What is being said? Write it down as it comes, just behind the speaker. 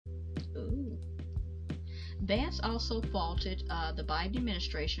Vance also faulted the Biden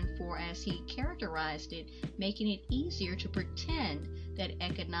administration for, as he characterized it, making it easier to pretend that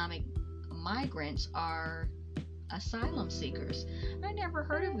economic migrants are asylum seekers. I never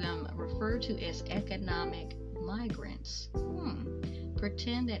heard of them referred to as economic migrants.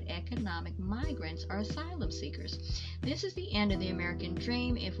 Pretend that economic migrants are asylum seekers. This is the end of the American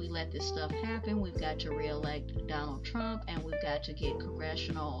dream. If we let this stuff happen, we've got to re-elect Donald Trump, and we've got to get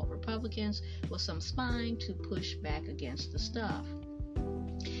congressional Republicans with some spine to push back against the stuff.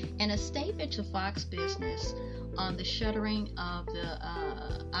 In a statement to Fox Business on the shuttering of the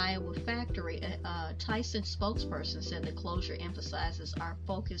Iowa factory, Tyson spokesperson said the closure emphasizes our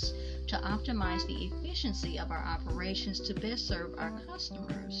focus to optimize the efficiency of our operations to best serve our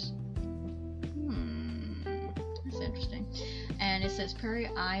customers. That's interesting. And it says Perry,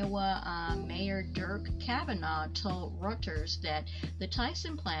 Iowa Mayor Dirk Kavanaugh told Reuters that the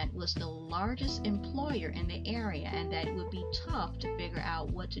Tyson plant was the largest employer in the area and that it would be tough to figure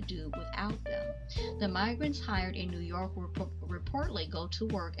out what to do without them. The migrants hired in New York will reportedly go to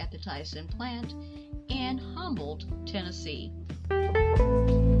work at the Tyson plant in Humboldt, Tennessee.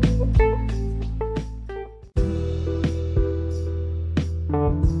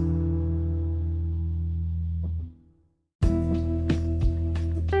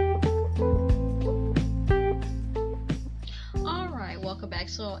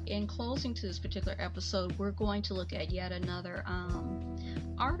 So in closing to this particular episode, we're going to look at yet another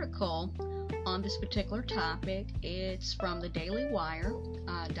article on this particular topic. It's from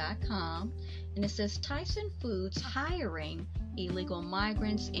thedailywire.com, and it says Tyson Foods hiring illegal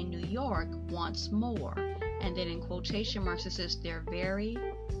migrants in New York wants more. And then in quotation marks it says they're very,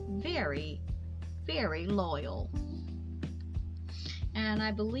 very, very loyal. And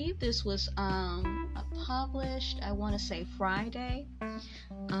I believe this was published, I want to say Friday.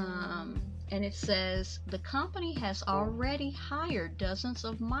 And it says the company has already hired dozens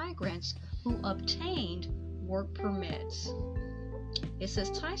of migrants who obtained work permits. It says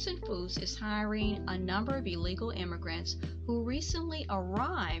Tyson Foods is hiring a number of illegal immigrants who recently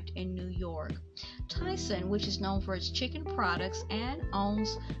arrived in New York. Tyson, which is known for its chicken products and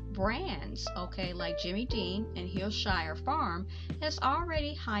owns brands, like Jimmy Dean and Hillshire Farm, has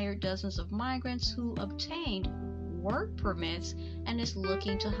already hired dozens of migrants who obtained work permits and is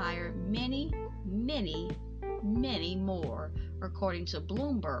looking to hire many, many, many more, according to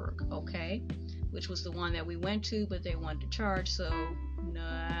Bloomberg, which was the one that we went to, but they wanted to charge, so no,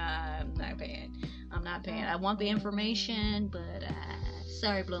 I'm not paying. I want the information, but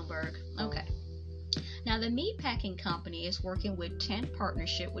sorry, Bloomberg. Okay. Now, the meatpacking company is working with Tent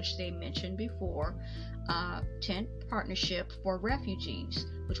Partnership, which they mentioned before, Tent Partnership for Refugees,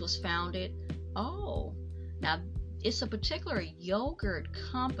 which was founded, now it's a particular yogurt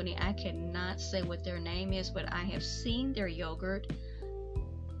company. I cannot say what their name is, but I have seen their yogurt,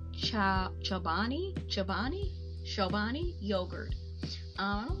 Chobani yogurt.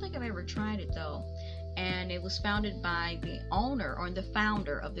 I don't think I've ever tried it though. And it was founded by the owner or the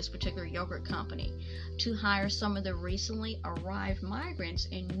founder of this particular yogurt company to hire some of the recently arrived migrants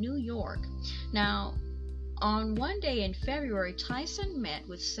in New York. Now, on one day in February, Tyson met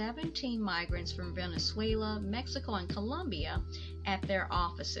with 17 migrants from Venezuela, Mexico, and Colombia at their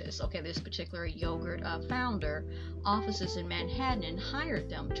offices. This particular yogurt founder offices in Manhattan, and hired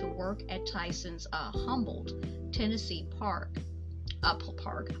them to work at Tyson's Humboldt, Tennessee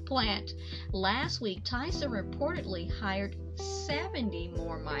plant. Last week, Tyson reportedly hired 70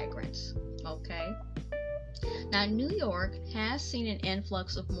 more migrants. Now, New York has seen an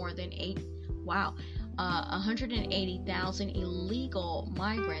influx of more than 180,000 illegal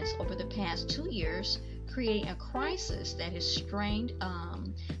migrants over the past 2 years, creating a crisis that has strained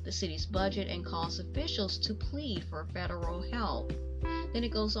the city's budget and caused officials to plead for federal help. Then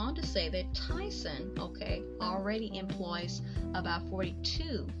it goes on to say that Tyson, already employs about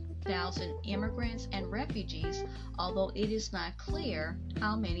 42,000 immigrants and refugees, although it is not clear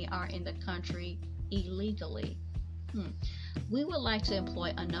how many are in the country illegally. We would like to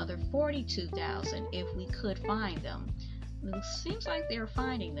employ another 42,000 if we could find them. It seems like they're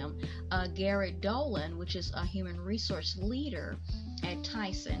finding them. Garrett Dolan, which is a human resource leader at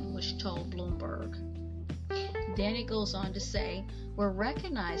Tyson, which told Bloomberg. Then it goes on to say, we're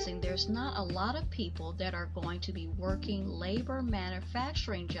recognizing there's not a lot of people that are going to be working labor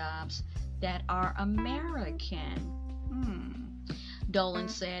manufacturing jobs that are American. Dolan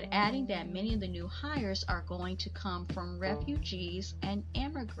said, adding that many of the new hires are going to come from refugees and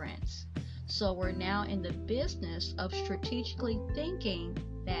immigrants. So we're now in the business of strategically thinking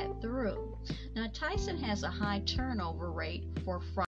that through. Now, Tyson has a high turnover rate for